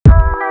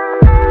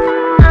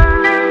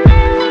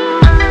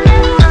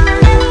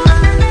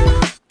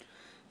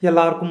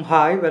எல்லாருக்கும்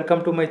hi, welcome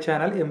to my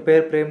channel. என்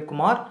பேர் frame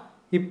Kumar.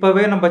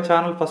 இப்போவே நம்ம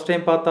சேனல் ஃபஸ்ட்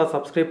டைம் பார்த்தா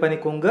சப்ஸ்கிரைப்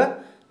பண்ணிக்கோங்க.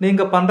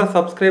 நீங்கள் பண்ணுற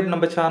சப்ஸ்கிரைப்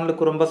நம்ம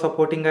சேனலுக்கு ரொம்ப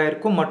சப்போர்ட்டிங்காக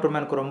இருக்கும் மற்றும்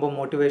எனக்கு ரொம்ப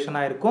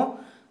மோட்டிவேஷனாக இருக்கும்.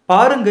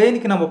 பாருங்கள்,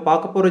 இன்றைக்கி நம்ம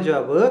பார்க்க போகிற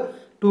ஜாபு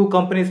 2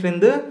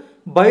 கம்பெனிஸ்லேருந்து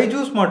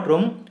பைஜூஸ்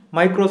மற்றும்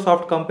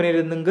மைக்ரோசாஃப்ட்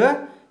கம்பெனிலேருந்துங்க.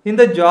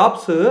 இந்த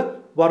jobs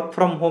work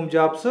from home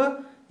jobs.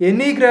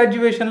 Any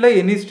கிராஜுவேஷனில்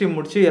any stream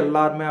முடிச்சு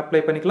எல்லாருமே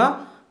அப்ளை பண்ணிக்கலாம்.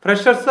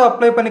 ஃப்ரெஷர்ஸும்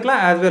அப்ளை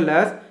பண்ணிக்கலாம், ஆஸ் வெல்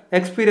ஆஸ்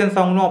எக்ஸ்பீரியன்ஸ்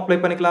அவங்களும் அப்ளை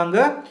பண்ணிக்கலாங்க.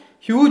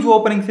 ஹியூஜ்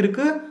ஓப்பனிங்ஸ்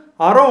இருக்குது.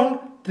 அரௌண்ட்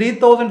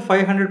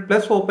 3500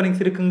 ப்ளஸ் ஓப்பனிங்ஸ்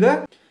இருக்குங்க.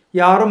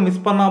 யாரும்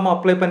மிஸ் பண்ணாமல்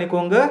அப்ளை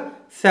பண்ணிக்கோங்க.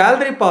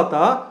 சேலரி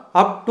பார்த்தா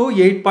up to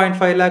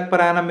 8.5 lakh per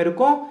annum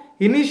இருக்கும்.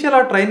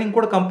 இனிஷியலாக ட்ரைனிங்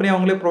கூட கம்பெனி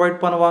அவங்களே ப்ரொவைட்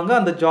பண்ணுவாங்க.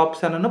 அந்த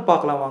ஜாப்ஸ் என்னன்னு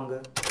பார்க்கலாம் வாங்க.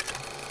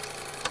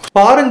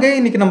 பாருங்க,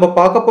 இன்னைக்கு நம்ம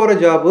பார்க்க போகிற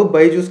ஜாபு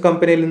பைஜூஸ்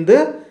கம்பெனிலேருந்து.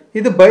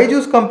 இது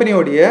Byju's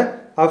கம்பெனியோடைய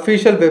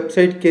official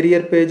website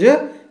career page.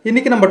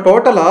 இன்னைக்கு நம்ம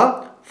டோட்டலாக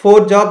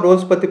 4 ஜாப்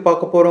ரோல்ஸ் பற்றி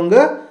பார்க்க போகிறோங்க.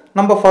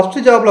 நம்ம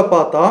ஃபஸ்ட்டு ஜாபில்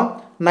பார்த்தா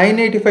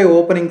 985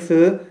 ஓப்பனிங்ஸு,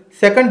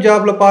 செகண்ட்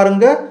ஜாபில்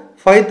பாருங்கள்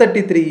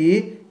 533,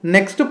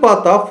 நெக்ஸ்ட்டு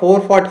பார்த்தா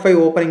 445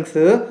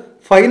 ஓப்பனிங்ஸு,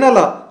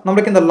 ஃபைனலாக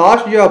நம்மளுக்கு இந்த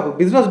last job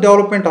business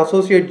development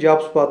associate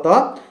jobs பார்த்தா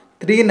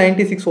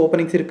 396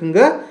 ஓப்பனிங்ஸ் இருக்குங்க.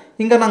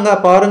 இங்கே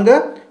நாங்கள்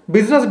பாருங்கள்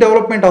business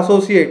development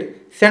associate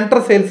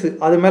central sales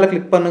அது மேலே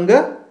கிளிக் பண்ணுங்க.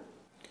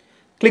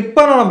 கிளிக்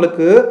பண்ண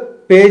நம்மளுக்கு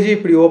பேஜ்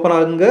இப்படி ஓப்பன்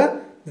ஆகுங்க.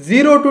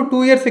 0 to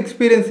 2 years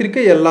எக்ஸ்பீரியன்ஸ்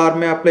இருக்குது,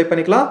 எல்லாருமே அப்ளை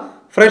பண்ணிக்கலாம்.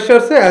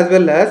 Freshers as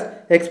well as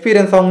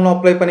experience அவங்களும்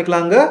அப்ளை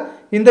பண்ணிக்கலாங்க.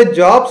 இந்த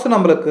ஜாப்ஸ்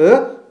நம்மளுக்கு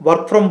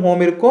ஒர்க் ஃப்ரம் ஹோம்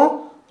இருக்கும்.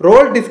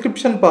 ரோல்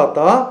டிஸ்கிரிப்ஷன்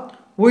பார்த்தா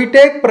we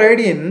take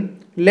pride in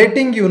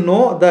letting you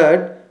know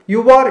that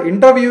you are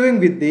interviewing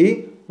with the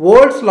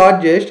world's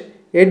largest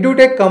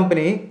edutech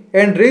company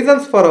and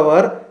reasons for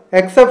our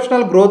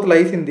exceptional growth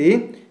lies in the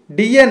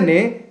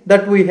DNA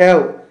that we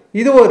have.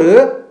 இது ஒரு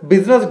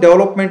business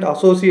development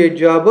associate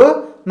job.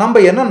 நம்ம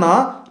என்னன்னா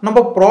நம்ம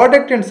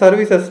product and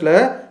சர்வீசஸில்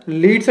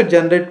லீட்ஸை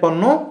generate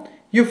பண்ணோம்.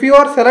 If you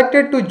are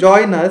selected to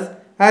join us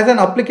as an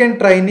applicant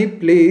trainee,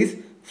 please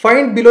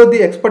find below the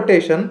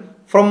expectation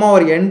from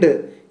our end.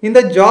 இந்த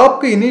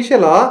ஜாப்க்கு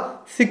இனிஷியலாக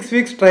 6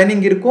 weeks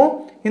training இருக்கும்.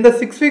 இந்த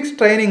 6 weeks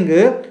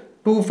ட்ரைனிங்கு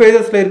 2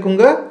 phases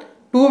இருக்குங்க.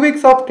 2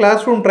 weeks of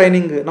class room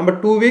training, நம்ம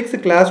 2 weeks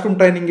class room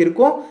training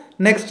இருக்கும்.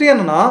 Next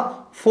என்னன்னா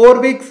 4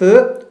 weeks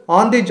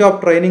on the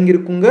job training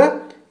இருக்குங்க.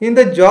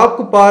 இந்த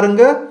ஜாப்க்கு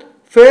பாருங்க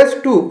phase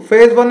 2,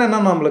 phase 1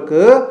 என்ன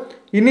நம்மளுக்கு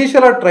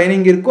இனிஷியலாக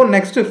ட்ரைனிங் இருக்கும்.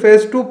 நெக்ஸ்ட்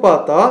phase 2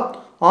 பார்த்தா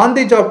ஆன்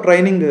தி ஜாப்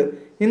ட்ரைனிங்கு.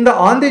 இந்த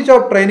ஆன் தி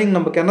ஜாப் ட்ரைனிங்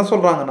நமக்கு என்ன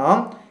சொல்கிறாங்கன்னா,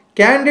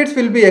 candidates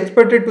will be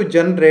expected to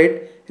generate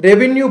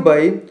revenue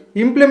by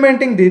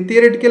implementing the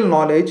theoretical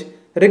knowledge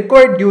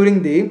required during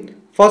the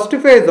first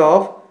phase of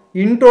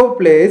intro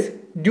place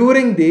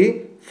during the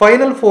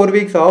final 4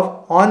 weeks of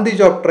on the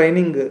job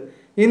training.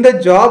 இந்த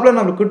ஜாப்ல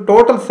நமக்கு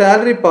total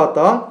salary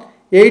பார்த்தா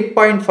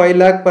 8.5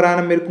 lakh per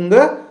annum இருக்குங்க.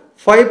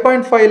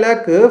 5.5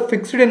 lakh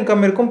fixed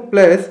income இருக்கும்,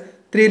 plus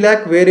 3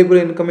 lakh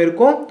variable income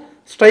இருக்கும்.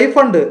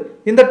 Stipend,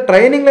 இந்த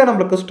ட்ரைனிங்கில்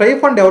நம்மளுக்கு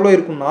stipend எவ்வளோ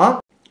இருக்குன்னா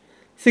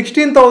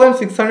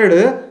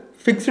 16,600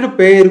 ஃபிக்ஸ்டு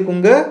பே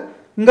இருக்குங்க.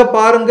 இங்கே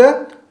பாருங்கள்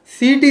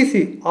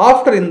சிடிசி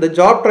ஆஃப்டர் இந்த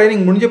ஜாப்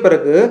ட்ரைனிங் முடிஞ்ச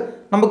பிறகு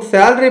நமக்கு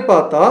சேலரி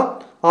பார்த்தா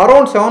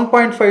around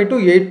 7.5 to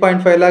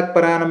 8.5 lakh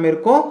per annum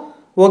இருக்கும்.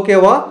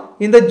 ஓகேவா?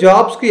 இந்த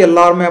ஜாப்ஸ்க்கு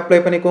எல்லாருமே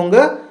அப்ளை பண்ணிக்கோங்க.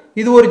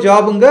 இது ஒரு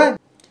ஜாபுங்க.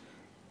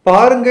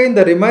 பாருங்கள்,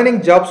 இந்த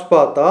ரிமைனிங் ஜாப்ஸ்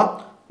பார்த்தா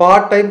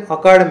part time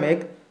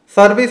academic,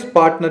 service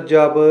partner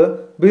job,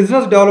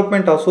 business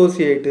development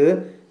associate,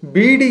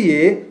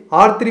 PTA,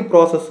 R3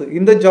 process,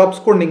 இந்த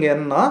ஜாப்ஸ் கூட நீங்கள்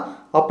என்ன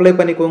அப்ளை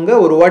பண்ணிக்கோங்க.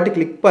 ஒரு வாட்டி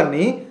கிளிக்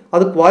பண்ணி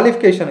அது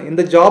குவாலிஃபிகேஷன்,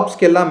 இந்த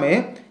ஜாப்ஸ்க்கு எல்லாமே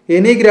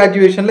எனி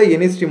கிராஜுவேஷனில்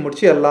எனி ஸ்ட்ரீம்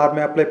முடிச்சு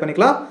எல்லாருமே அப்ளை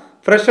பண்ணிக்கலாம்.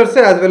 Freshers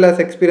as well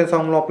as experience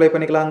அவங்களும் அப்ளை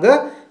பண்ணிக்கலாங்க.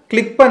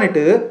 கிளிக்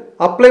பண்ணிவிட்டு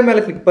அப்ளை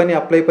மேலே கிளிக் பண்ணி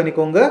அப்ளை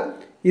பண்ணிக்கோங்க.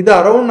 இது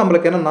அரௌண்ட்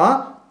நம்மளுக்கு என்னென்னா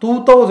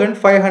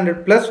 2500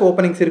 ப்ளஸ்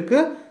ஓப்பனிங்ஸ்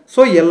இருக்குது.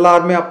 ஸோ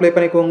எல்லாருமே அப்ளை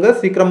பண்ணிக்கோங்க,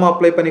 சீக்கிரமாக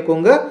அப்ளை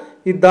பண்ணிக்கோங்க.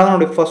 இதுதான்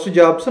நம்மளுடைய ஃபர்ஸ்ட்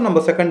ஜாப்ஸ். நம்ம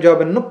செகண்ட் ஜாப்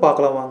என்னன்னு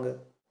பார்க்கலாம் வாங்க.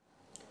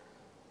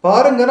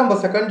 பாருங்கள், நம்ம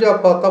செகண்ட் ஜாப்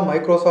பார்த்தா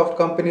மைக்ரோசாஃப்ட்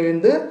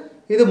கம்பெனிலேருந்து.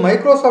 இது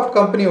Microsoft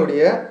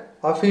கம்பெனியோடைய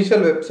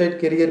official website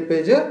career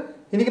page.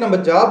 இன்றைக்கி நம்ம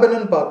ஜாப்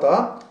என்னன்னு பார்த்தா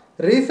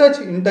research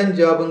intern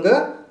ஜாபுங்க.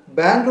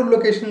 Bangalore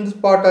location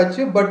spot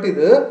ஆச்சு, பட்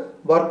இது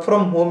ஒர்க்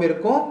ஃப்ரம் ஹோம்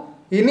இருக்கும்.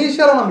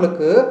 இனிஷியலாக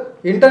நம்மளுக்கு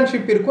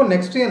இன்டர்ன்ஷிப் இருக்கும்.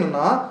 நெக்ஸ்ட்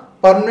என்னென்னா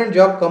பர்மனெண்ட்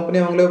ஜாப் கம்பெனி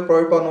அவங்களே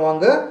ப்ரொவைட்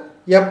பண்ணுவாங்க.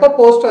 எப்போ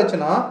போஸ்ட்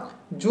ஆச்சுன்னா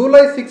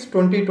July 6,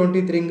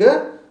 2023ங்க.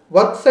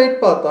 ஒர்க் சைட்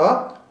பார்த்தா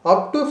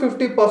அப் டு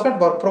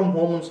 50% ஒர்க் ஃப்ரம்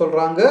ஹோம்னு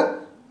சொல்கிறாங்க.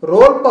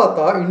 ரோல்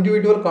பார்த்தா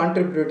இண்டிவிஜுவல்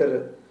கான்ட்ரிபியூட்டரு.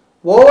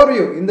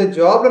 ஓவர்வியூ, இந்த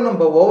ஜாபில்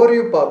நம்ம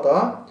ஓவர்வியூ பார்த்தா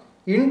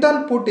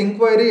intern put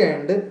inquiry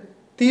and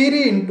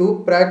theory into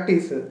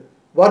practice,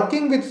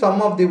 working with some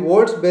of the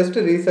world's best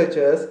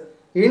researchers,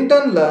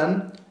 intern learn,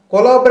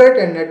 collaborate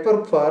and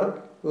network for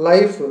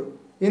life.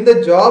 இந்த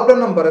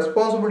ஜாபில் நம்ம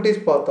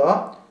ரெஸ்பான்சிபிலிட்டிஸ் பார்த்தா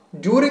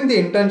during the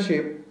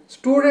internship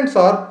students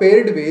are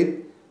bird with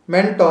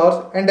mentors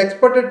and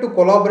expected to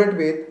collaborate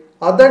with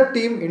other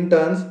team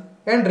interns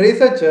and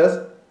researchers,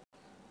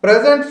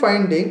 present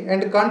finding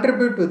and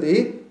contribute to the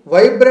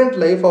vibrant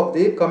life of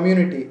the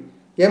community.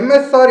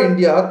 MSR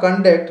India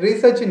conduct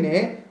research in a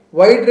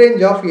wide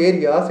range of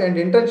areas and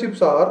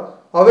internships are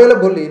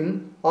available in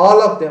all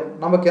of them.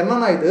 நமக்கு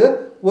என்னன்னா இது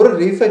ஒரு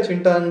research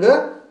இன்டர்ன்ங்க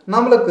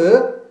நமக்கு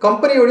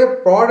கம்பெனியோட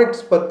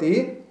products பத்தி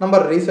நம்ம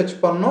research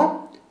பண்ணோம்.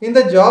 இந்த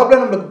ஜாப்ல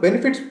நமக்கு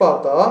பெனிஃபிட்ஸ்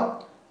பார்த்தா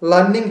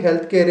லர்னிங்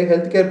ஹெல்த்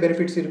கேர்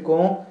பெனிஃபிட்ஸ்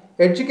இருக்கும்,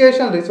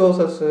 education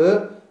resources,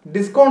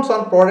 discounts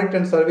on product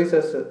and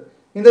services.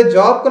 இந்த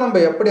ஜாப்க்கு நம்ம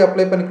எப்படி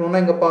அப்ளை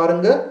பண்ணிக்கணும்னா இங்க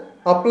பாருங்க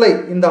அப்ளை,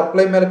 இந்த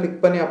அப்ளை மேல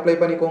கிளிக் பண்ணி அப்ளை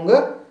பண்ணிக்கோங்க.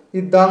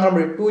 இதுதாங்க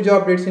நம்மளுடைய 2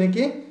 ஜாப் டேட்ஸ்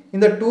இன்னைக்கு.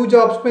 இந்த 2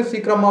 ஜாப்ஸ்மே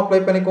சீக்கிரமா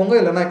அப்ளை பண்ணிக்கோங்க,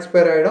 இல்லைன்னா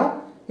எக்ஸ்பயர் ஆயிடும்.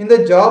 இந்த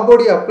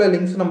ஜாபோடைய அப்ளை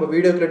லிங்க்ஸ் நம்ம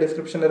வீடியோக்குள்ள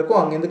டிஸ்கிரிப்ஷன்ல இருக்கும்,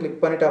 அங்கேருந்து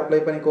கிளிக் பண்ணிட்டு அப்ளை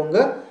பண்ணிக்கோங்க.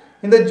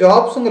 இந்த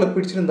ஜாப்ஸ் உங்களுக்கு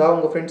பிடிச்சிருந்தா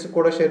உங்க ஃப்ரெண்ட்ஸ்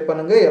கூட ஷேர்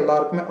பண்ணுங்க.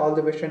 எல்லாருக்குமே ஆல்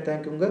தி பெஸ்ட் அண்ட்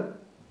தேங்க்யூங்க.